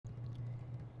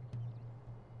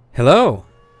Hello,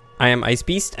 I am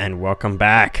IceBeast and welcome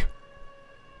back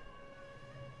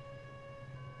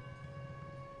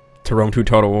to Rome 2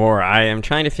 Total War. I am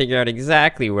trying to figure out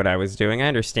exactly what I was doing. I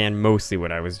understand mostly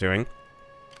what I was doing.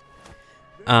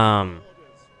 I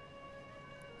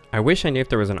wish I knew if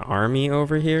there was an army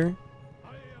over here,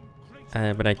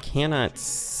 but I cannot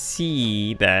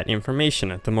see that information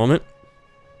at the moment.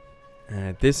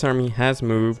 This army has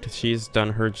moved. She's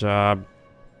done her job.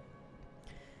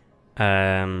 Do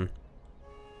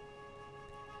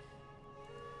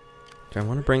I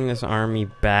want to bring this army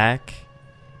back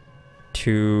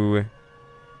to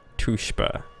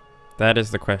Tushpa? That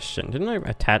is the question. Didn't I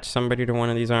attach somebody to one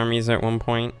of these armies at one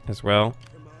point as well?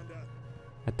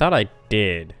 I thought I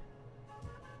did.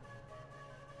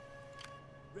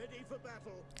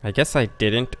 I guess I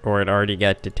didn't, or it already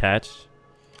got detached.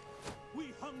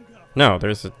 No,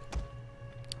 there's a...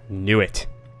 Knew it.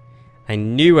 I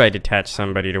knew I detached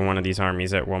somebody to one of these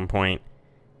armies at one point.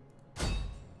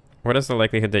 What is the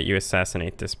likelihood that you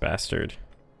assassinate this bastard?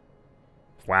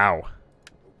 Wow.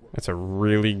 That's a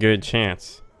really good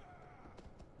chance.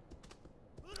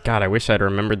 God, I wish I'd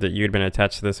remembered that you'd been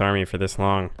attached to this army for this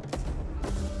long.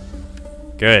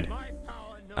 Good.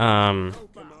 I'm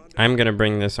gonna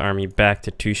bring this army back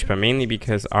to Tushpa, mainly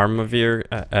because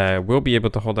Armavir will be able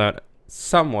to hold out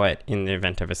somewhat in the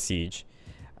event of a siege.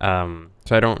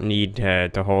 So I don't need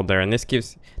to hold there, and this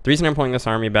gives... The reason I'm pulling this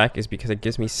army back is because it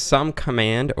gives me some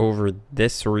command over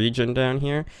this region down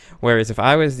here, whereas if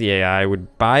I was the AI, I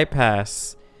would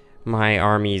bypass my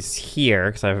armies here,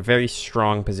 because I have a very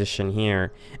strong position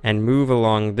here, and move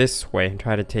along this way and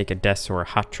try to take Edessa or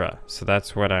Hatra. So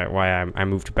that's what why I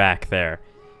moved back there.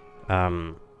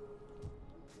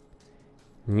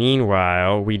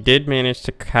 Meanwhile, we did manage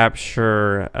to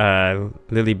capture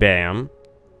Lilybæum.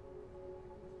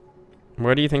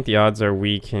 What do you think the odds are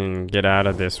we can get out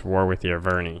of this war with the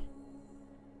Arverni?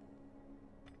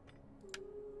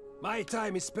 My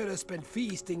time is better spent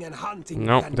feasting and hunting.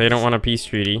 Nope, they don't want a peace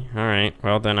treaty. Alright,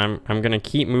 well then I'm gonna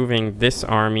keep moving this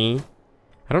army.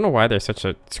 I don't know why there's such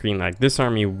a screen lag. This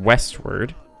army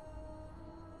westward.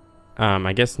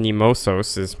 I guess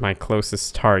Nemosos is my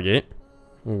closest target.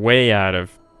 Way out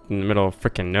of in the middle of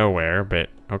frickin' nowhere, but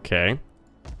okay.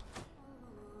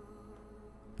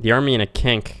 The army in a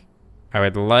kink, I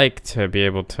would like to be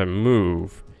able to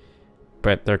move,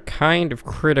 but they're kind of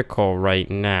critical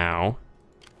right now.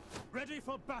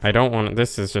 I don't want...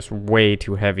 This is just way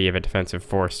too heavy of a defensive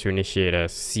force to initiate a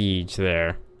siege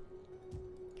there.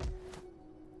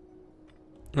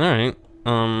 Alright,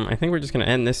 I think we're just going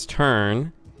to end this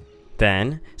turn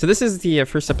then. So this is the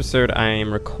first episode I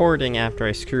am recording after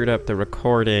I screwed up the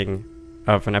recording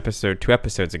of an episode 2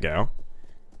 episodes ago.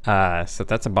 So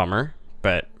that's a bummer,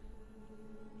 but...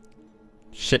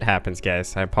 Shit happens,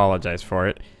 guys. I apologize for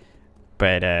it.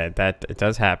 But that it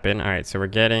does happen. Alright, so we're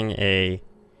getting a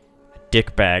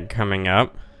dickbag coming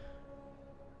up.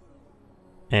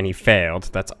 And he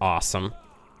failed. That's awesome.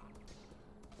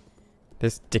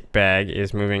 This dickbag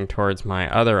is moving towards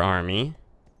my other army.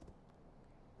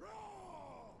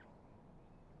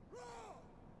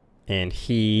 And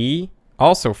he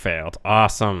also failed.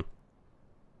 Awesome.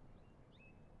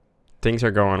 Things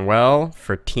are going well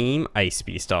for Team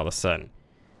IceBeast all of a sudden.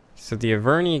 So the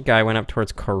Arverni guy went up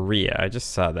towards Korea. I just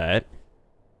saw that.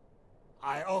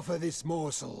 I offer this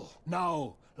morsel.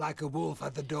 Now, like a wolf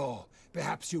at the door,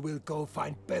 perhaps you will go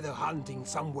find better hunting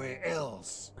somewhere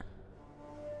else.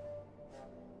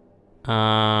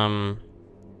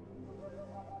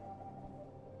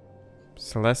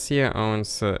 Silesia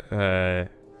owns,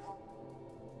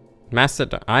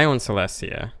 Macedon. I own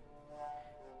Silesia.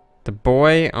 The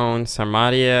boy owns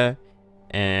Sarmatia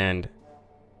and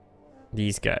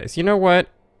these guys. You know what?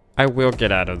 I will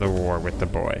get out of the war with the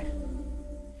boy.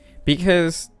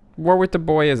 Because war with the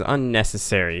boy is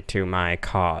unnecessary to my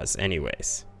cause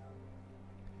anyways.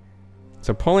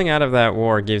 So pulling out of that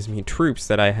war gives me troops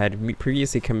that I had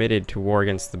previously committed to war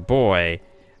against the boy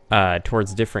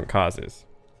towards different causes.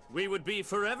 We would be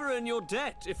forever in your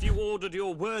debt if you ordered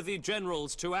your worthy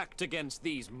generals to act against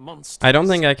these monsters. I don't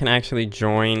think I can actually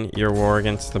join your war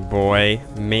against the boy,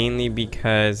 mainly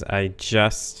because I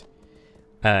just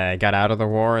got out of the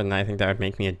war, and I think that would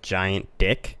make me a giant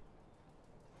dick.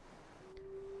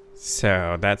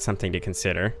 So that's something to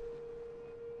consider.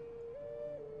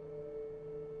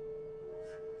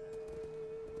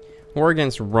 War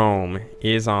against Rome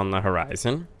is on the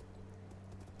horizon.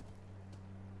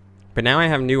 But now I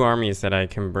have new armies that I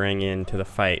can bring into the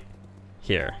fight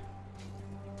here.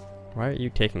 Why are you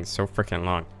taking so freaking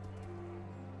long?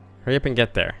 Hurry up and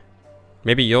get there.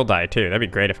 Maybe you'll die too. That'd be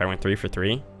great if I went 3 for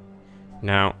 3.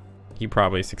 No, he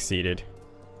probably succeeded.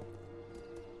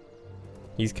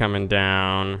 He's coming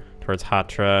down towards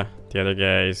Hatra. The other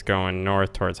guy is going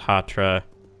north towards Hatra.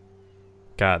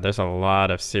 God, there's a lot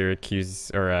of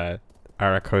Syracuse or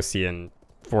Aracosian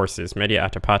forces. Media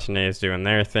Atapatene is doing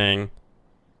their thing.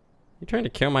 You trying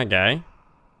to kill my guy?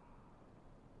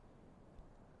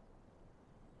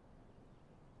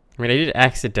 I mean, I did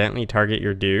accidentally target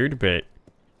your dude, but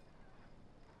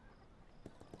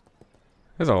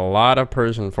there's a lot of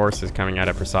Persian forces coming out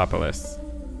of Persepolis.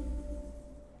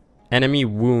 Enemy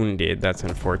wounded, that's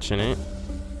unfortunate.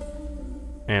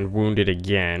 And wounded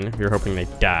again. We were hoping they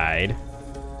died.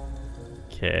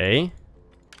 Okay.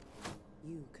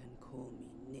 You can call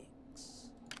me Nyx.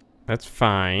 That's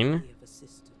fine.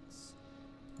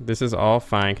 This is all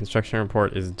fine. Construction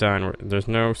report is done. There's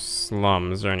no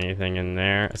slums or anything in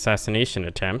there. Assassination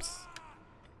attempts.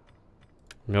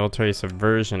 Military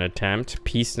subversion attempt.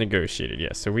 Peace negotiated.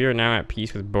 Yes, so we are now at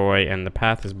peace with Boii, and the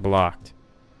path is blocked.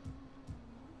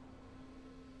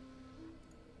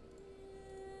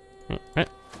 What?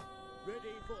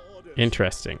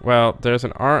 Interesting. Well, there's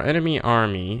an enemy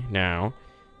army now,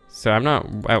 so I'm not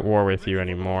at war with you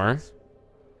anymore.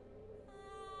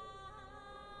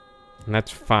 And that's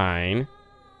fine.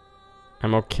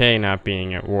 I'm okay not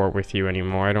being at war with you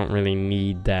anymore. I don't really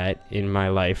need that in my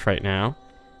life right now.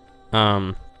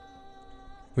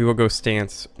 We will go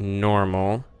stance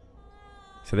normal.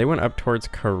 So they went up towards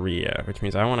Korea, which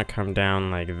means I want to come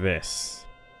down like this.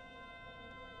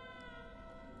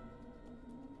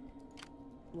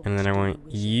 And then I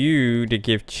want you to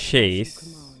give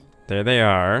chase. There they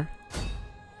are.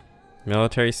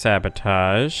 Military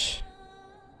sabotage.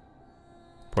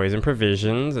 Poison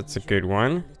provisions, that's a good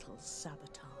one.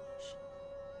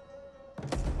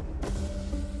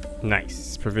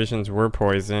 Nice. Provisions were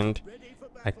poisoned.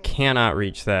 I cannot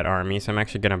reach that army, so I'm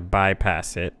actually going to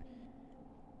bypass it.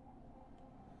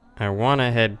 I want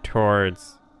to head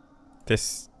towards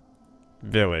this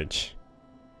village.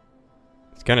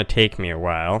 It's going to take me a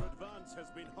while.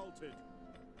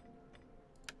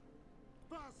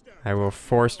 I will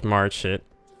forced march it.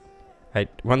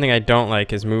 One thing I don't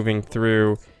like is moving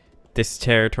through this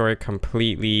territory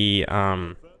completely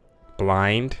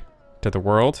blind to the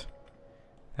world.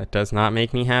 That does not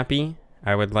make me happy.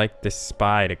 I would like this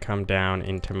spy to come down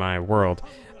into my world.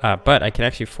 But I can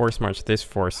actually force march this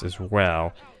force as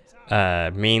well.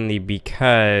 Mainly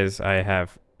because I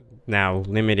have now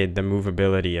limited the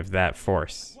movability of that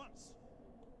force.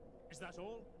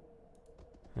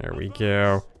 There we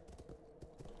go.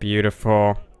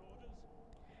 Beautiful.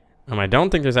 I don't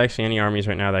think there's actually any armies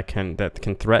right now that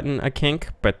can threaten a kink,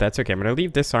 but that's okay. I'm gonna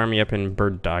leave this army up in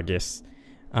Burdagis.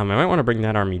 I might want to bring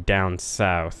that army down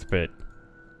south, but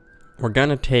we're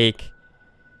gonna take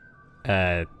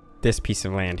this piece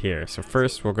of land here. So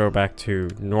first we'll go back to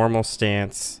normal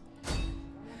stance.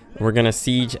 We're gonna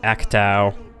siege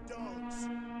Aktau.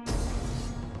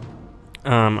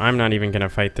 I'm not even gonna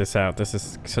fight this out. This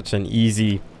is such an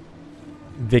easy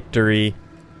victory.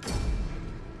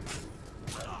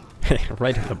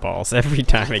 Right in the balls. Every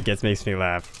time it makes me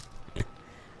laugh.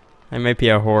 I might be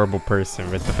a horrible person,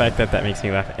 but the fact that that makes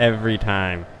me laugh every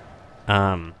time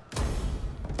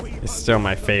is still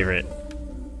my favorite.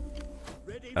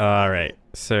 Alright,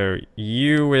 so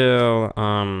you will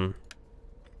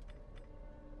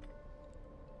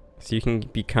so you can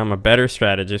become a better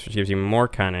strategist, which gives you more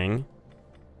cunning.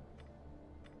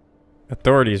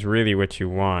 Authority is really what you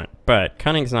want, but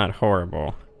cunning's not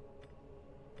horrible.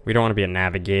 We don't want to be a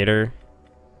navigator.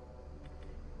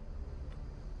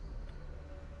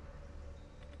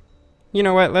 You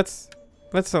know what? Let's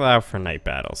allow for night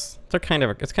battles. It's kind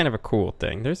of a cool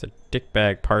thing. There's a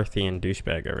dickbag Parthian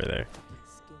douchebag over there.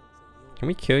 Can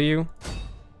we kill you?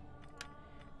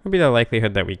 What would be the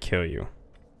likelihood that we kill you?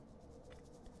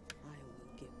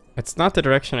 It's not the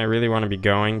direction I really want to be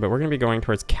going, but we're going to be going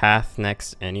towards Kath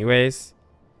next anyways.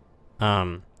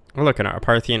 Look, our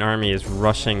Parthian army is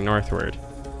rushing northward.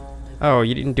 Oh,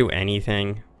 you didn't do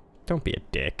anything. Don't be a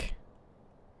dick.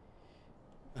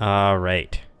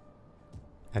 Alright.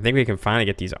 I think we can finally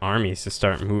get these armies to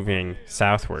start moving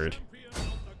southward.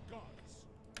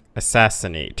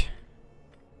 Assassinate.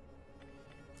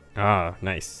 Ah,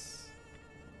 nice.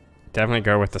 Definitely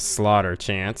go with the slaughter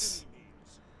chance.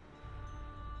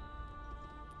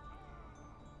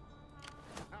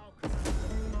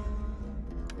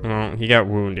 Oh, he got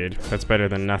wounded. That's better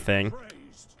than nothing.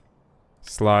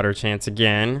 Slaughter chance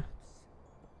again.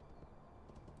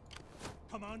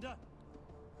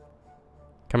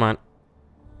 Come on.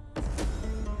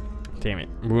 Damn it.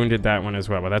 Wounded that one as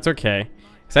well, but that's okay.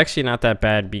 It's actually not that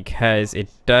bad because it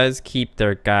does keep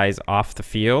their guys off the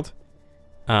field.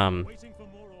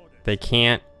 They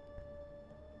can't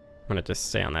I'm gonna just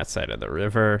stay on that side of the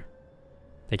river.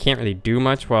 They can't really do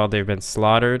much while they've been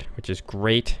slaughtered, which is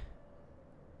great.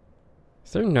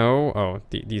 Is there no... Oh,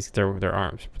 their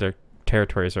arms. Their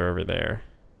territories are over there.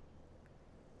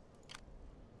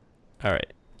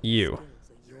 Alright, you.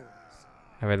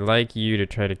 I would like you to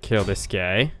try to kill this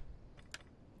guy.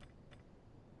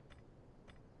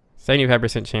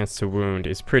 75% chance to wound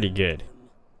is pretty good.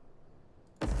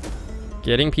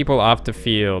 Getting people off the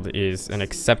field is an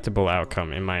acceptable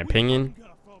outcome, in my opinion.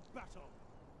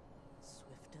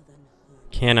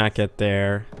 Cannot get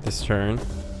there this turn.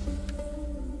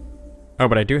 Oh,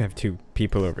 but I do have 2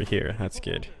 people over here. That's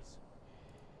good.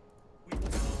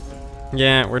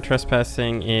 Yeah, we're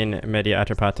trespassing in Media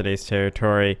Atropatedes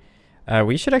territory.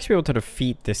 We should actually be able to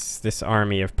defeat this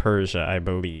army of Persia, I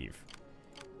believe.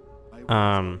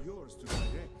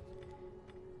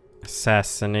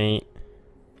 Assassinate.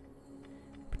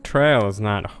 Betrayal is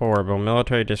not horrible.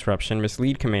 Military disruption.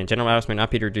 Mislead command. General hours may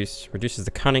not be reduced. Reduces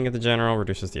the cunning of the general.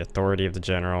 Reduces the authority of the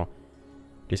general.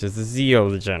 Reduces the zeal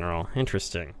of the general.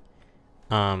 Interesting.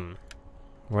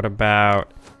 What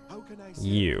about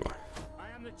you?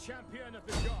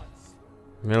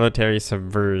 Military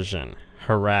subversion.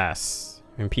 Harass.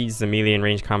 Impedes the melee and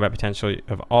range combat potential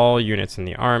of all units in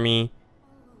the army.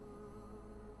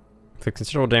 Inflict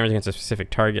considerable damage against a specific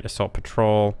target. Assault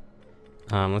patrol.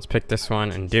 Let's pick this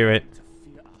one and do it.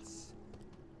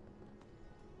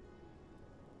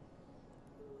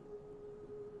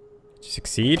 Did you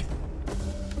succeed?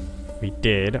 We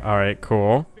did. Alright,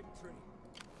 cool.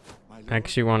 I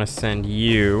actually want to send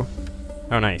you...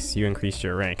 Oh, nice. You increased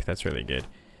your rank. That's really good.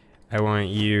 I want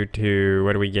you to...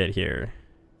 What do we get here?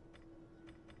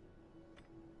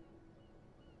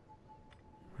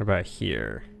 What about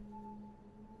here?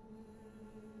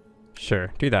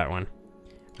 Sure, do that one.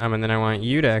 And then I want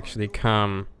you to actually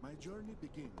come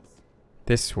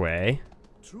this way.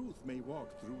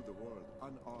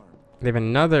 They have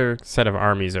another set of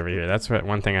armies over here. That's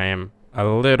one thing I am a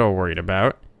little worried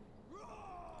about.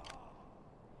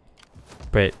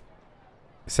 But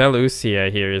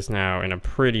Seleucia here is now in a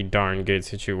pretty darn good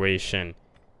situation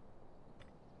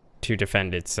to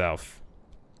defend itself.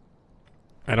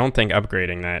 I don't think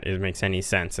upgrading that makes any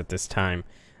sense at this time.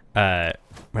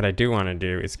 What I do want to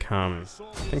do is come...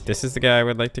 I think this is the guy I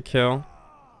would like to kill.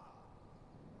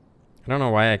 I don't know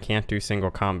why I can't do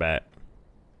single combat.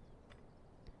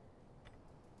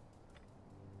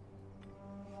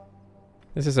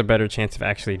 This is a better chance of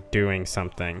actually doing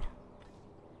something.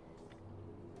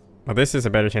 Well, this is a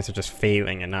better chance of just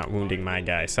failing and not wounding my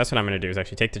guy. So that's what I'm going to do, is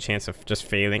actually take the chance of just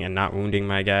failing and not wounding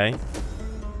my guy.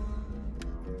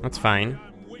 That's fine.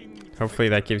 Hopefully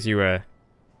that gives you an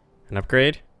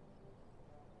upgrade.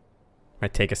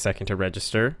 Might take a second to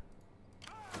register.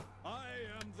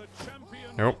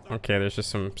 Nope. Okay, there's just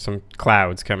some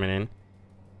clouds coming in.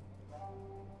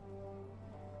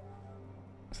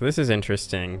 So this is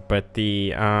interesting, but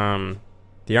the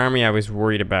army I was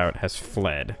worried about has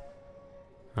fled.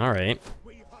 All right.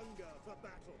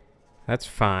 That's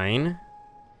fine.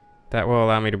 That will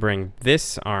allow me to bring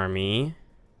this army.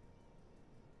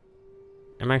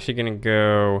 I'm actually gonna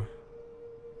go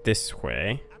this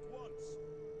way.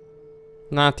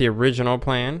 Not the original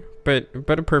plan, but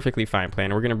a perfectly fine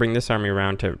plan. We're going to bring this army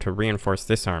around to reinforce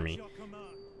this army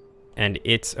and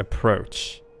its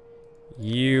approach.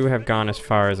 You have gone as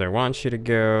far as I want you to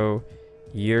go.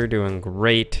 You're doing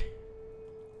great.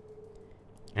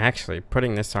 Actually,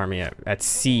 putting this army at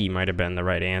sea might have been the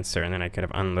right answer, and then I could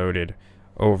have unloaded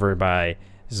over by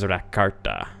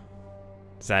Zrakarta.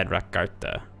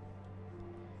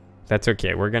 That's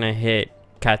okay. We're going to hit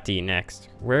Kati next.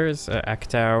 Where is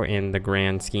Aktau in the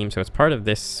grand scheme? So it's part of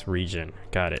this region.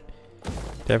 Got it.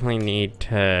 Definitely need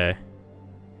to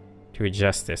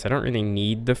adjust this. I don't really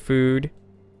need the food,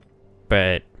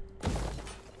 but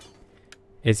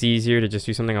it's easier to just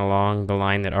do something along the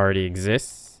line that already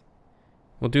exists.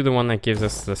 We'll do the one that gives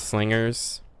us the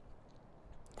slingers.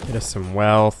 Get us some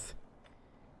wealth.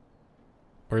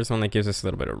 Where's the one that gives us a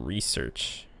little bit of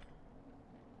research?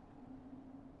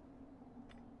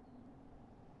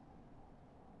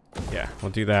 Yeah,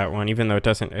 we'll do that one, even though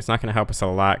it's not going to help us a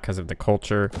lot because of the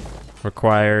culture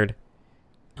required.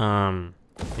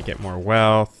 To get more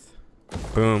wealth.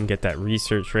 Boom, get that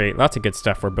research rate. Lots of good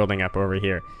stuff we're building up over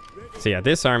here. So yeah,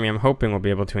 this army, I'm hoping we'll be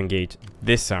able to engage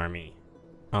this army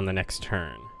on the next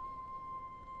turn.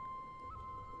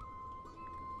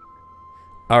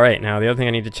 Alright, now the other thing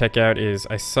I need to check out is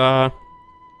I saw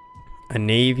a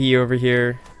navy over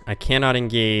here. I cannot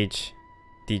engage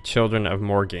the children of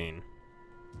Morgaine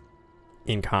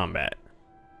in combat.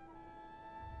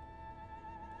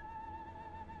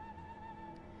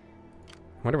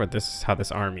 I wonder what how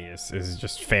this army is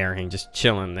just faring, just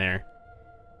chilling there.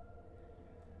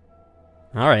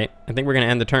 Alright, I think we're gonna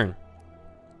end the turn.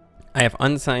 I have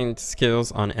unsigned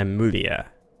skills on Amulia.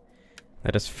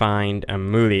 Let us find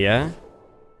Amulia.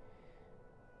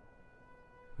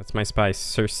 That's my spy,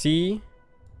 Circe.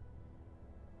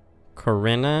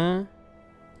 Corinna.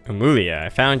 Amulia, I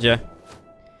found you.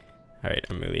 Alright,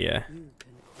 Amulia.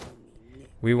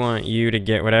 We want you to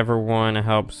get whatever one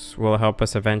will help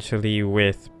us eventually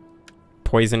with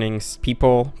poisoning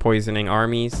people, poisoning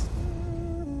armies.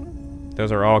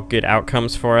 Those are all good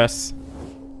outcomes for us.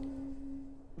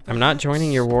 I'm not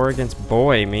joining your war against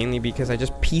Boii, mainly because I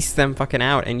just pieced them fucking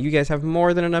out, and you guys have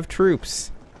more than enough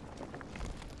troops.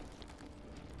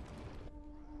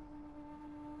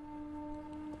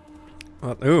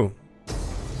 Well, ooh.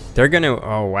 They're gonna...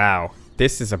 Oh, wow.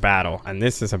 This is a battle, and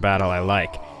this is a battle I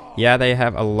like. Yeah, they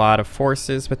have a lot of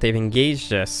forces, but they've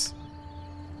engaged us.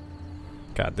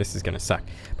 God, this is gonna suck.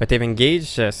 But they've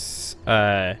engaged us,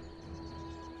 at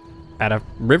a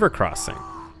river crossing.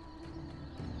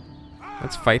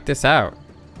 Let's fight this out.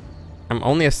 I'm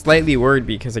only slightly worried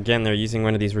because, again, they're using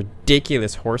one of these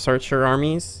ridiculous horse archer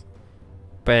armies.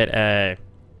 But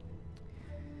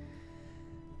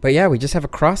yeah, we just have a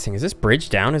crossing. Is this bridge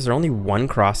down? Is there only one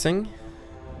crossing?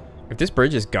 If this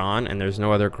bridge is gone and there's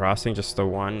no other crossing, just the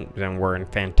one, then we're in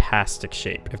fantastic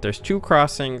shape. If there's two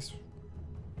crossings,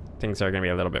 things are going to be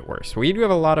a little bit worse. We do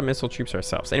have a lot of missile troops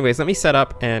ourselves. Anyways, let me set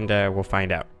up and we'll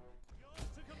find out.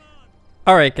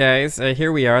 Alright guys,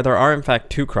 here we are. There are in fact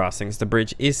two crossings. The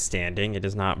bridge is standing. It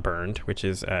is not burned, which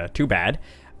is too bad.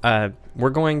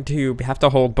 We're going to have to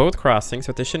hold both crossings,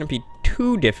 but this shouldn't be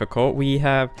too difficult. We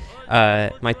have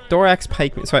my Thorax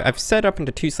pikemen. So I've set up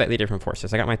into two slightly different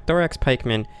forces. I got my Thorax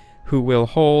pikemen who will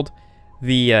hold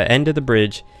the end of the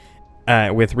bridge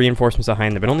with reinforcements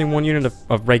behind them, but only one unit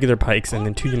of regular pikes and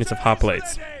then 2 units of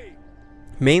hoplites.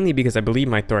 Mainly because I believe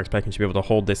my Thorax pikemen should be able to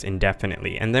hold this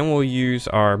indefinitely. And then we'll use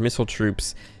our missile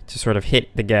troops to sort of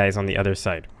hit the guys on the other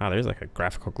side. Wow, there's like a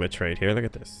graphical glitch right here. Look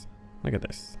at this. Look at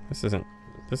this. This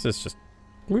is just...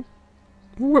 Whoop.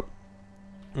 Whoop.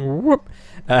 Whoop.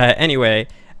 Anyway,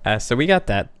 so we got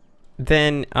that.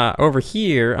 Then over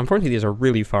here, unfortunately these are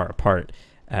really far apart.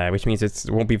 Which means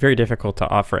it won't be very difficult to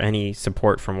offer any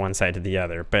support from one side to the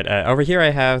other. But over here I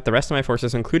have the rest of my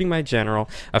forces, including my general,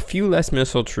 a few less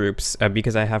missile troops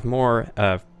because I have more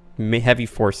heavy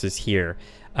forces here.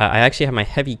 I actually have my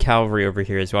heavy cavalry over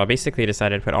here as well. I basically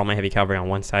decided to put all my heavy cavalry on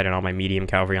one side and all my medium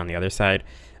cavalry on the other side.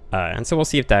 And so we'll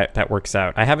see if that works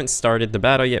out. I haven't started the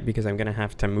battle yet because I'm going to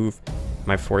have to move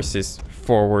my forces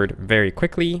forward very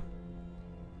quickly.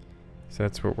 So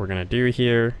that's what we're going to do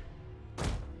here.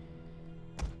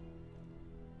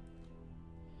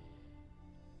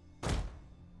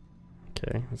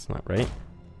 Okay, that's not right.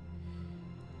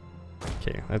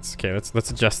 Okay, let's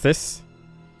adjust this.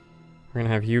 We're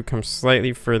gonna have you come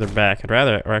slightly further back. I'd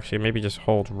rather, or actually maybe just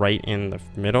hold right in the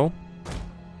middle.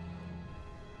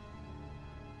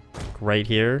 Like right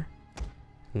here.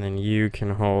 And then you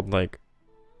can hold like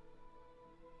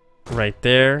right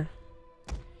there.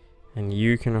 And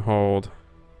you can hold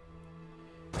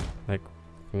like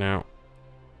now.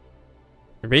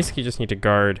 We basically just need to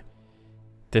guard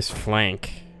this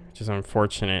flank, which is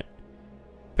unfortunate,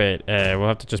 but we'll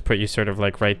have to just put you sort of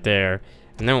like right there,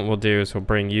 and then what we'll do is we'll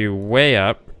bring you way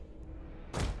up.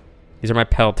 These are my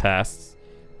peltasts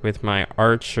with my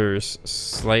archers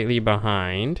slightly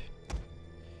behind,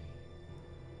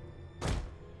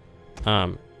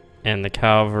 and the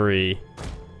cavalry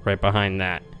right behind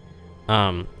that,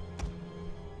 and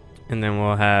then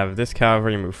we'll have this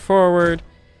cavalry move forward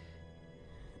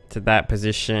to that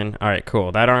position. All right,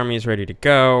 cool, that army is ready to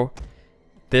go.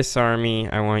 This army,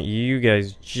 I want you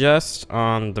guys just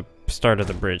on the start of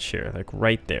the bridge here, like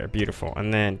right there. Beautiful.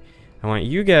 And then I want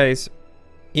you guys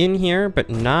in here, but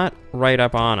not right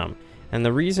up on them. And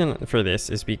the reason for this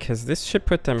is because this should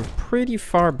put them pretty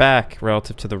far back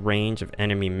relative to the range of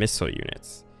enemy missile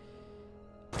units.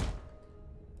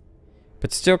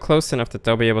 But still close enough that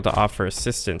they'll be able to offer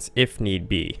assistance if need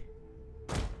be.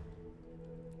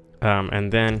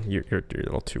 And then you're a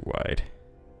little too wide.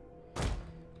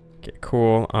 Okay,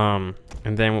 cool. And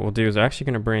then what we'll do is we're actually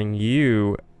going to bring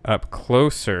you up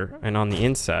closer and on the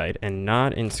inside and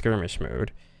not in skirmish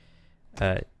mode.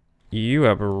 You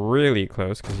up really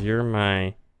close because you're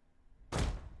my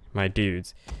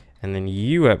dudes. And then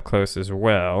you up close as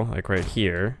well, like right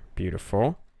here.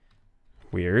 Beautiful.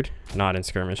 Weird. Not in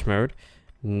skirmish mode.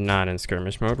 Not in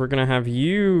skirmish mode. We're going to have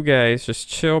you guys just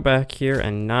chill back here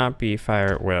and not be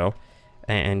fire at will.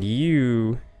 And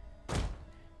you...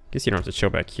 guess you don't have to chill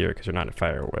back here because you're not at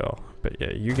fire at will. But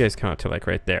yeah, you guys come out to like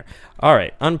right there.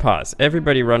 Alright, unpause.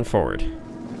 Everybody run forward.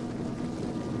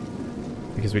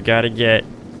 Because we gotta get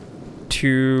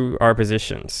to our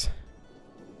positions.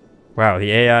 Wow,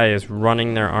 the AI is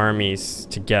running their armies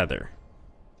together.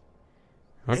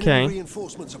 Okay.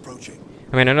 Reinforcements approaching.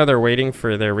 I mean, I know they're waiting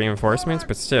for their reinforcements,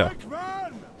 but still.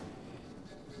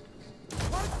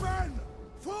 Pikemen!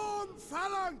 Form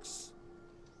phalanx!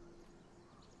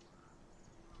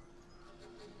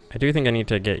 I do think I need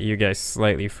to get you guys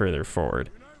slightly further forward.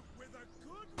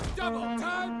 Double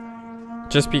time!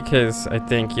 Just because I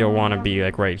think you'll want to be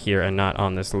like right here and not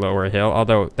on this lower hill.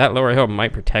 Although that lower hill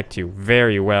might protect you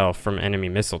very well from enemy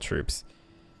missile troops.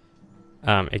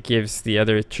 It gives the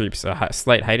other troops a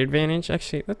slight height advantage.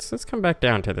 Actually, let's come back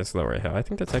down to this lower hill. I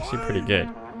think that's actually pretty good.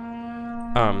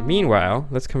 Meanwhile,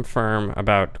 let's confirm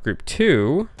about group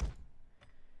 2.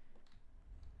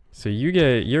 So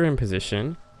you're in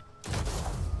position.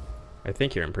 I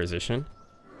think you're in position.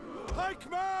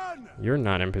 Pikemen! You're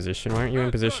not in position. Why aren't you in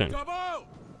position?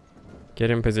 Get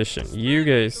in position. You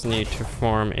guys need to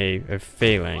form a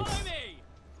phalanx.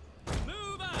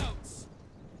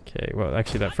 Okay, well,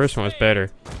 actually, that first one was better.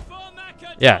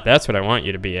 Yeah, that's what I want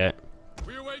you to be at.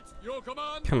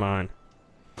 Come on.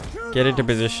 Get into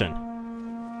position.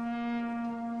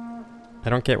 I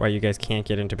don't get why you guys can't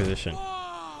get into position.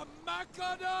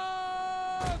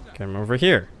 Come over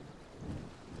here.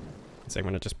 So I'm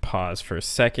going to just pause for a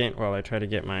second while I try to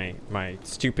get my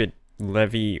stupid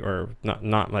levy, or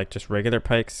not like just regular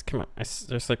pikes. Come on,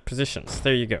 there's like positions.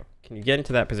 There you go. Can you get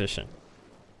into that position?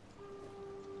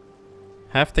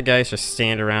 Half the guys just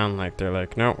stand around like they're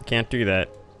like, no, can't do that.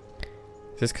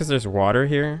 Is this because there's water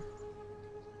here?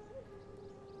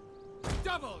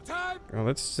 Well,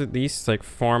 let's at least like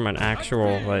form an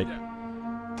actual like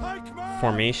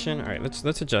formation. All right, let's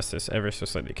adjust this ever so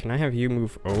slightly. Can I have you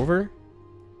move over?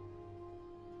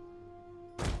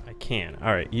 I can.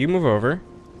 All right, you move over.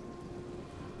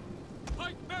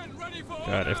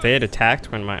 God, if they had attacked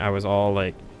when I was all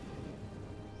like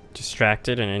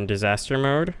distracted and in disaster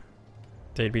mode,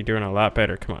 they'd be doing a lot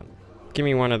better. Come on. Give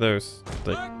me one of those,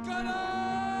 like,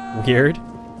 weird.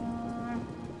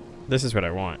 This is what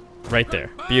I want. Right there.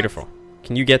 Beautiful.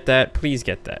 Can you get that? Please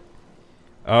get that.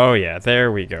 Oh, yeah.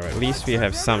 There we go. At least we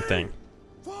have something.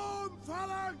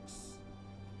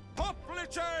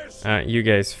 You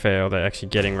guys failed at actually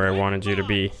getting where I wanted you to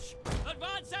be.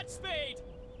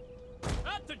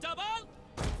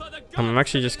 I'm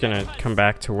actually just gonna come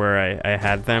back to where I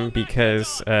had them,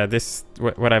 because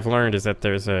what I've learned is that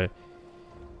there's a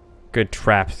good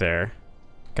trap there.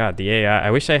 God, the AI.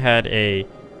 I wish I had a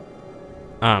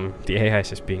the AI is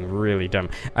just being really dumb.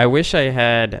 I wish I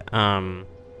had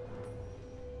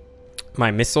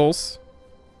my missiles,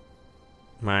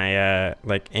 my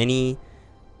like any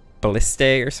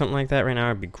ballistae or something like that right now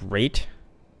would be great.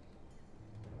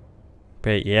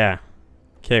 But yeah.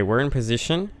 Okay, we're in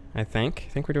position. I think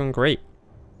we're doing great.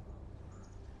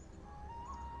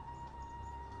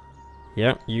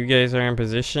 Yep, you guys are in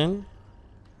position.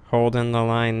 Holding the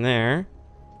line there.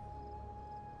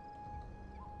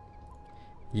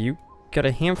 You got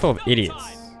a handful of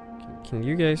idiots. Can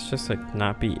you guys just like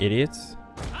not be idiots?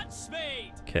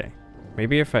 Okay.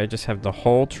 Maybe if I just have the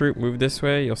whole troop move this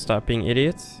way, you'll stop being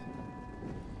idiots.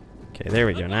 Okay, there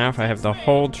we go. Now if I have the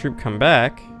whole troop come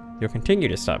back, you'll continue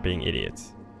to stop being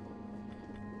idiots.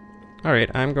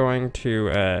 Alright, I'm going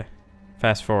to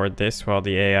fast forward this while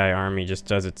the AI army just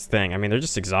does its thing. I mean, they're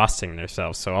just exhausting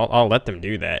themselves, so I'll let them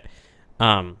do that.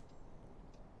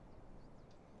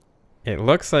 It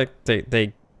looks like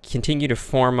they continue to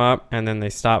form up, and then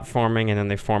they stop forming, and then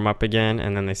they form up again,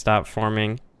 and then they stop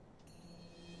forming.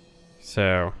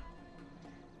 So,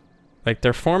 like,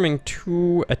 they're forming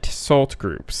 2 assault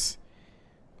groups.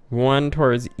 One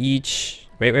towards each...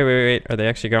 Wait. Are they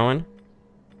actually going?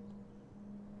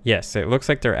 Yes, it looks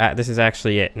like they're at... This is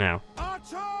actually it now.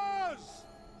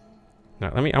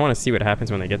 Now, I want to see what happens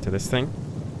when they get to this thing.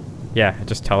 Yeah, it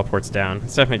just teleports down.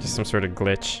 It's definitely just some sort of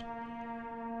glitch.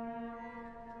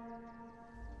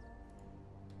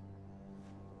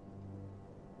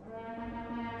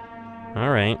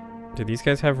 Alright. Do these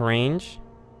guys have range?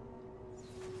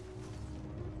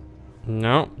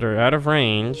 No, they're out of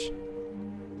range.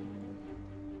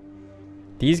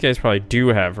 These guys probably do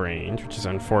have range, which is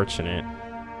unfortunate.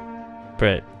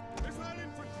 But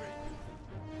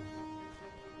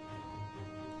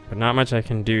not much I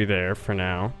can do there for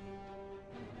now.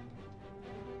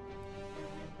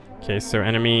 Okay, so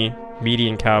enemy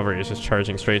median cavalry is just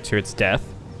charging straight to its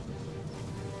death.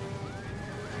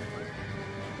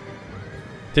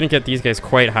 Didn't get these guys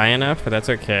quite high enough, but that's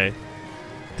okay.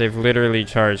 They've literally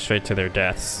charged straight to their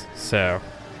deaths, so...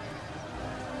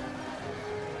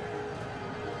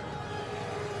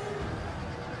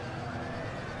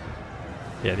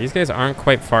 Yeah, these guys aren't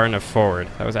quite far enough forward.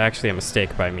 That was actually a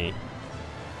mistake by me.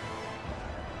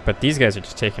 But these guys are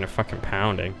just taking a fucking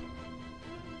pounding.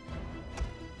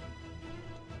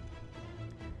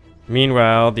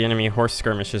 Meanwhile, the enemy horse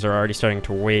skirmishes are already starting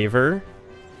to waver.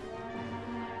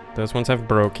 Those ones have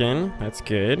broken. That's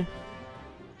good.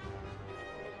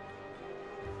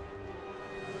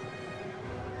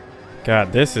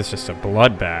 God, this is just a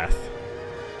bloodbath.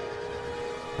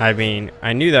 I mean,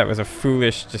 I knew that was a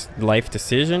foolish just life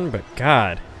decision, but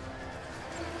God.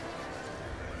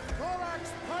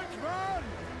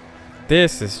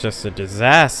 This is just a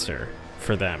disaster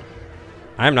for them.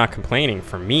 I'm not complaining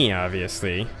for me,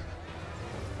 obviously.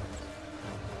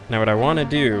 Now what I want to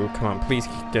do, come on, please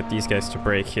get these guys to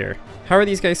break here. How are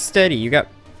these guys steady? You got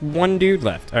one dude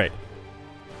left. Alright.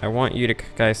 I want you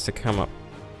guys to come up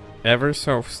ever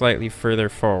so slightly further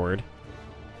forward.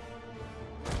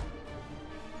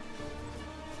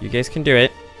 You guys can do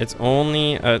it. It's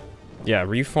only a, yeah,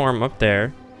 reform up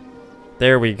there.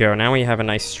 There we go. Now we have a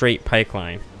nice straight pike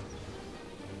line.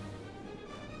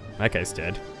 That guy's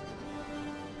dead.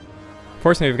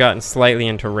 Fortunately, we've gotten slightly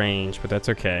into range, but that's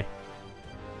okay.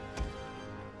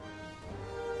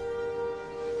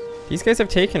 These guys have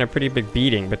taken a pretty big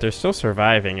beating, but they're still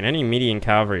surviving, and any median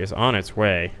cavalry is on its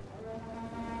way.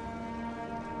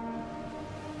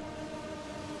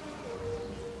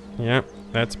 Yep,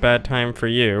 that's bad time for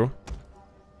you.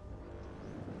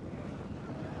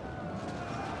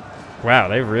 Wow,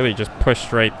 they really just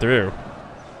pushed right through.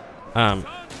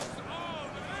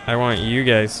 I want you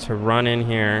guys to run in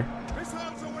here.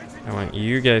 I want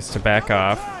you guys to back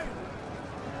off.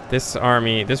 This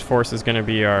army, this force is going to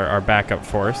be our backup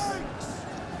force.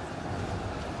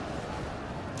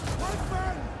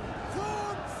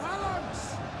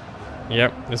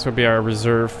 Yep, this will be our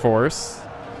reserve force.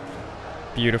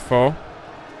 Beautiful.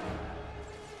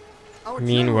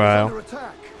 Meanwhile,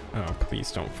 oh,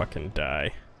 please don't fucking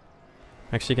die.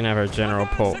 I'm actually gonna have our general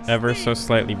pull ever so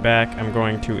slightly back. I'm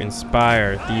going to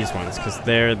inspire these ones because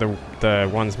they're the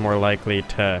ones more likely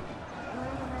to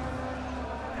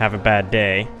have a bad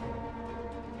day.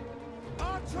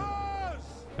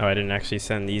 Oh, I didn't actually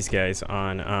send these guys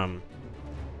on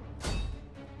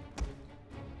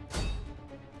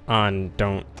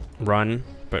don't run,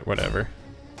 but whatever.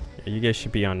 Yeah, you guys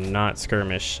should be on not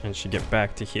skirmish and should get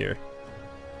back to here.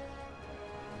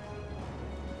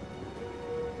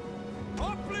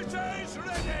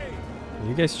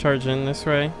 You guys charge in this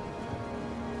way?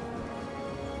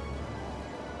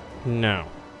 No.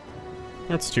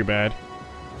 That's too bad.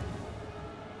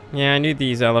 Yeah, I knew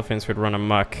these elephants would run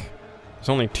amok. There's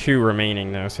only 2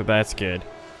 remaining though, so that's good.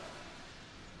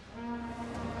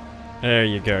 There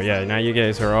you go. Yeah, now you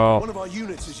guys are all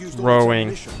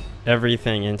throwing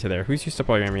everything into there. Who's used up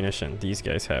all your ammunition? These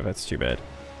guys have. That's too bad.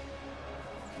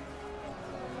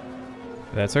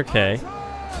 That's okay.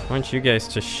 I want you guys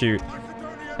to shoot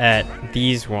at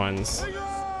these ones.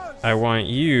 I want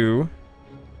you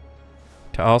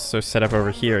to also set up over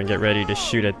here and get ready to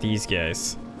shoot at these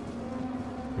guys.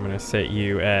 I'm gonna set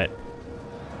you at...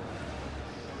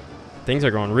 Things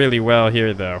are going really well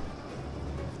here though.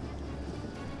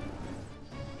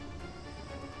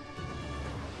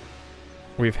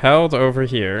 We've held over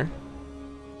here.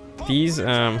 These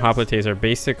hoplites are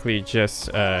basically just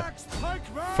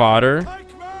fodder.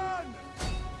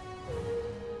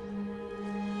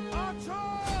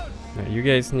 Now you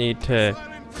guys need to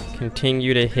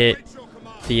continue to hit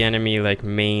the enemy like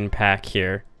main pack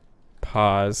here.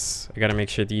 Pause. I gotta make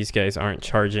sure these guys aren't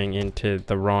charging into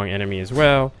the wrong enemy as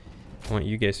well. I want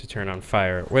you guys to turn on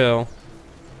fire at will.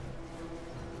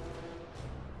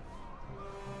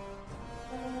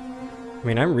 I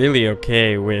mean, I'm really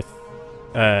okay with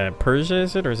Persia,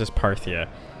 is it? Or is this Parthia?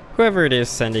 Whoever it is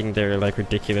sending their like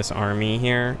ridiculous army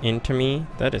here into me,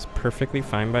 that is perfectly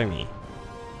fine by me.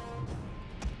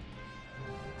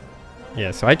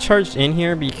 Yeah, so I charged in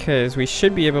here because we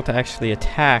should be able to actually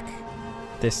attack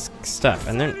this stuff.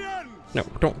 And then... No,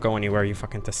 don't go anywhere, you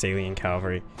fucking Thessalian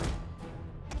cavalry.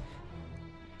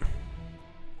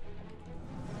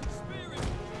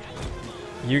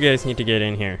 You guys need to get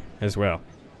in here as well.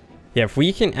 Yeah, if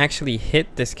we can actually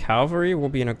hit this cavalry, we'll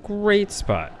be in a great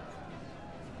spot.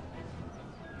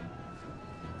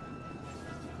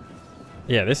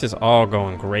 Yeah, this is all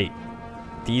going great.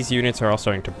 These units are all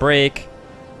starting to break.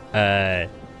 Then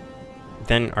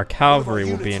our cavalry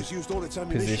will be in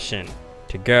position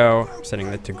to go. I'm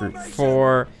setting that to group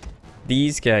 4.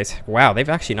 These guys, wow, they've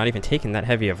actually not even taken that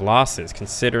heavy of losses,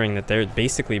 considering that they've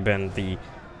basically been the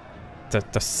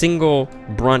single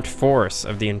brunt force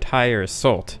of the entire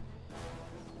assault.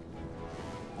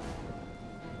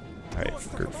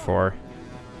 Alright, group 4.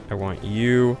 I want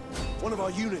you One of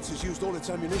our units has used all its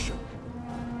ammunition.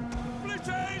 Blitz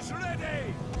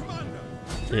ready! Commander!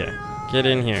 Yeah, get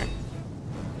in here.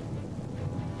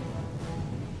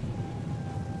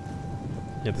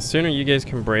 Yeah, the sooner you guys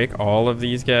can break all of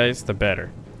these guys, the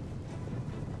better.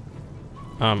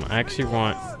 I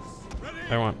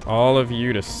want all of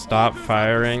you to stop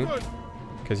firing,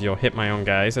 because you'll hit my own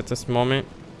guys at this moment.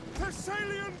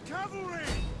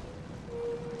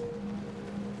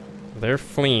 They're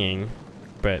fleeing,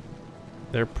 but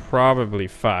they're probably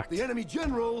fucked. The enemy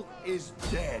general is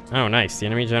dead. Oh, nice. The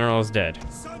enemy general is dead.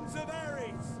 Sons of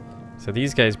Ares! So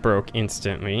these guys broke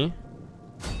instantly.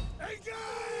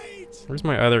 Engage! Where's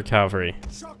my other cavalry?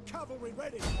 Shock cavalry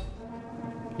ready!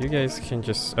 You guys can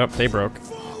just... Oh, they broke.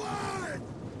 Forward!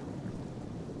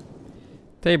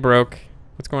 They broke.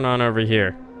 What's going on over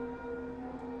here?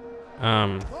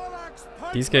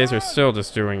 These guys are still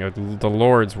just doing the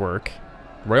Lord's work.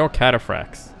 Royal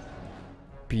cataphracts.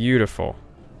 Beautiful.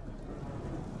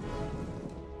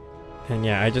 And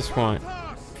yeah, I just want...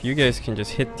 If you guys can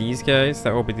just hit these guys,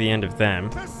 that will be the end of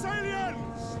them.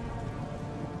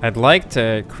 I'd like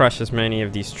to crush as many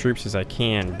of these troops as I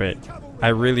can, but I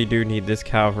really do need this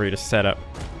cavalry to set up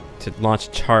to launch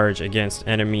a charge against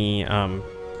enemy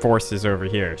forces over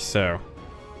here, so...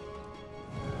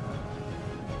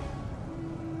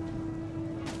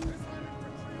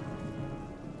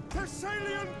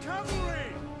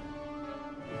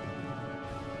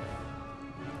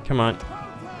 Come on.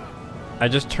 I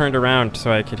just turned around so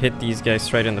I could hit these guys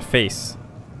straight in the face.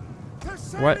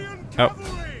 What? Oh.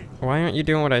 Why aren't you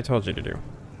doing what I told you to do?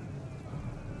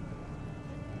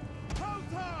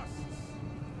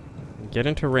 Get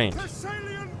into range.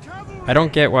 I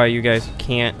don't get why you guys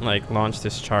can't, like, launch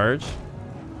this charge.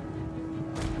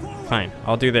 Fine,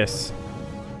 I'll do this.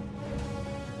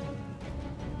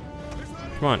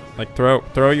 Come on, like,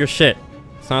 throw your shit.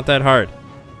 It's not that hard.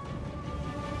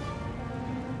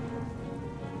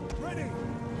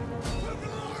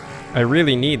 I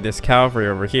really need this cavalry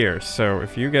over here, so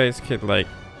if you guys could, like,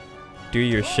 do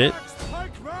your shit.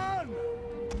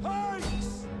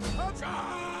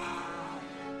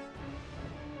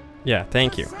 Yeah,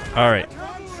 thank you. Alright.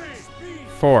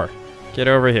 4. Get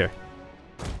over here.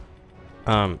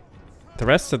 The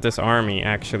rest of this army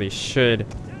actually should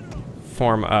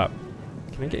form up.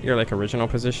 Can I get your, like, original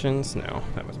positions? No,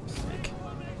 that was a mistake.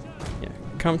 Yeah,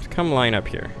 come line up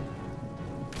here.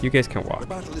 You guys can walk. The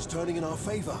battle is turning in our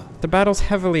favor. The battle's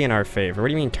heavily in our favor. What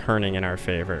do you mean turning in our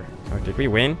favor? Oh, did we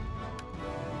win?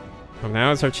 Well,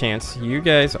 now is our chance. You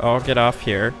guys all get off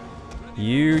here.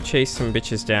 You chase some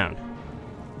bitches down.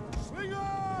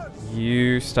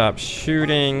 You stop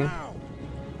shooting.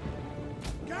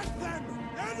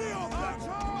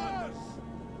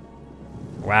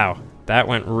 Wow, that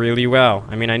went really well.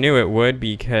 I mean, I knew it would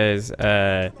because,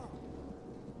 where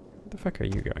the fuck are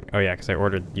you going? Oh yeah, because I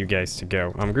ordered you guys to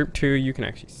go. Group 2, you can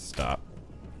actually stop.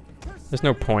 There's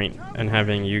no point in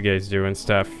having you guys doing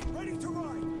stuff.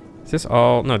 Is this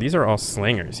all? No, these are all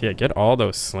slingers. Yeah, get all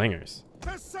those slingers.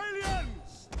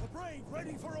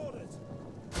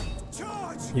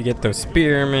 You get those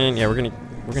spearmen. Yeah, we're gonna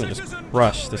just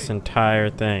crush this entire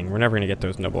thing. We're never gonna get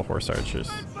those noble horse archers,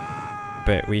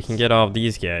 but we can get all of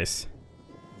these guys.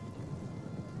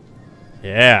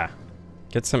 Yeah,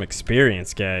 get some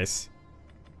experience, guys.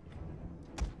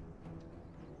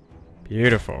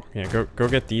 Beautiful. Yeah, go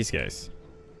get these guys.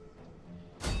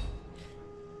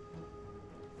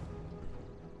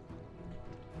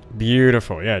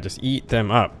 Beautiful. Yeah, just eat them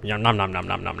up. Yum nom nom nom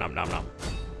nom nom nom nom nom.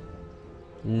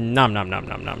 Nom nom nom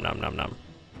nom nom nom nom nom.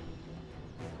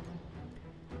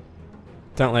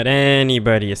 Don't let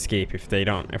anybody escape if we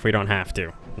don't have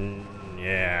to.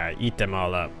 Yeah, eat them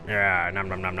all up. Yeah, nom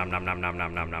nom nom nom nom nom nom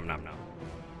nom nom nom nom nom.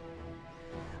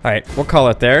 Alright, we'll call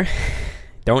it there.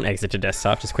 Don't exit to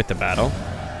desktop, just quit the battle.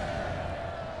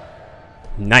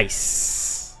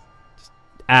 Nice. Just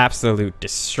absolute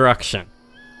destruction.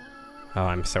 Oh,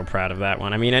 I'm so proud of that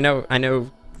one. I mean, I know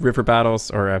river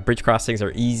battles or bridge crossings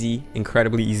are easy,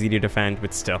 incredibly easy to defend,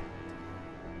 but still.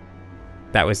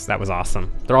 That was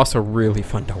awesome. They're also really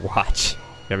fun to watch.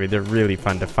 I mean, they're really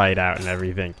fun to fight out and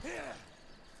everything.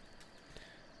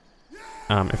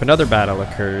 If another battle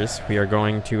occurs, we are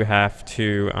going to have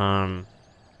to,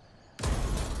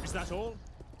 Is that all?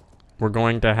 we're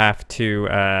going to have to,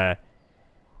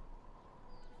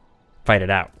 fight it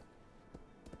out.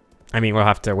 I mean, we'll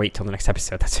have to wait till the next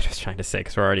episode. That's what I was trying to say,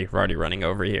 because we're already running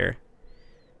over here.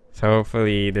 So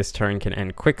hopefully this turn can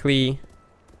end quickly.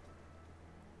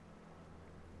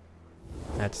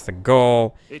 That's the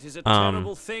goal. It is a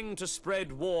terrible thing to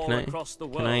spread war across the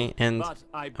world. Can I end? But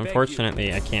I beg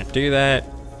Unfortunately, I can't do that.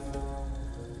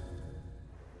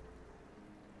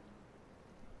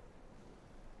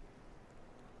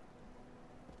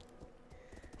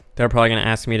 They're probably going to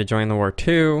ask me to join the war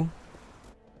too.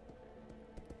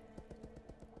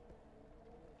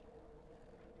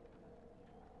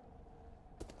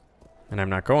 And I'm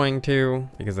not going to,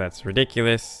 because that's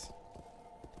ridiculous.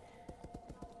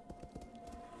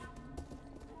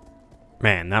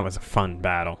 Man, that was a fun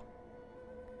battle.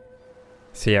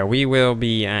 So yeah, we will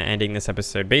be ending this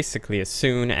episode basically as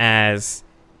soon as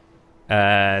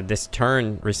this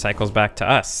turn recycles back to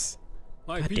us.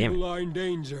 My God damn people it. are in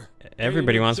danger.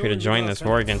 Everybody wants me to join this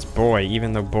war against Boii,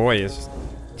 even though Boii is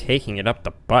taking it up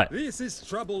the butt. This is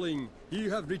troubling.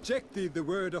 You have rejected the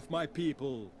word of my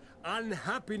people.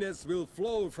 Unhappiness will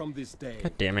flow from this day.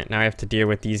 God damn it, now I have to deal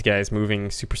with these guys moving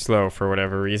super slow for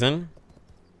whatever reason.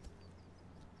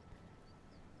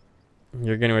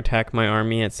 You're going to attack my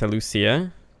army at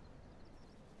Seleucia.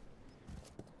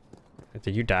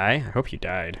 Did you die? I hope you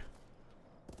died.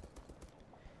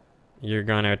 You're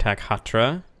going to attack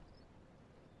Hatra.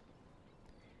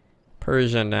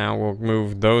 Persia now will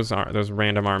move those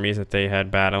random armies that they had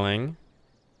battling.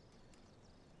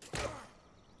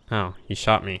 Oh, he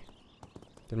shot me.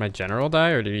 Did my general die,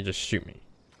 or did he just shoot me?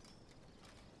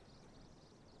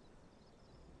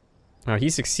 Oh, he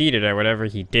succeeded at whatever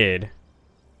he did.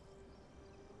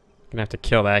 Gonna have to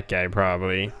kill that guy,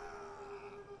 probably.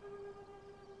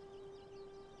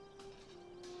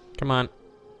 Come on.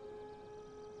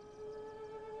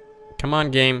 Come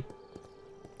on, game.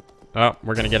 Oh,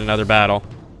 we're gonna get another battle.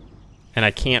 And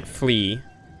I can't flee.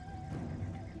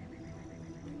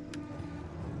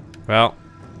 Well.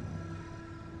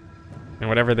 And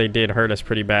whatever they did hurt us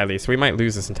pretty badly, so we might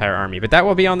lose this entire army. But that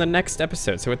will be on the next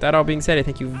episode. So with that all being said, I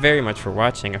thank you very much for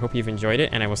watching. I hope you've enjoyed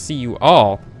it, and I will see you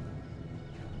all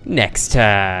next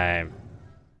time.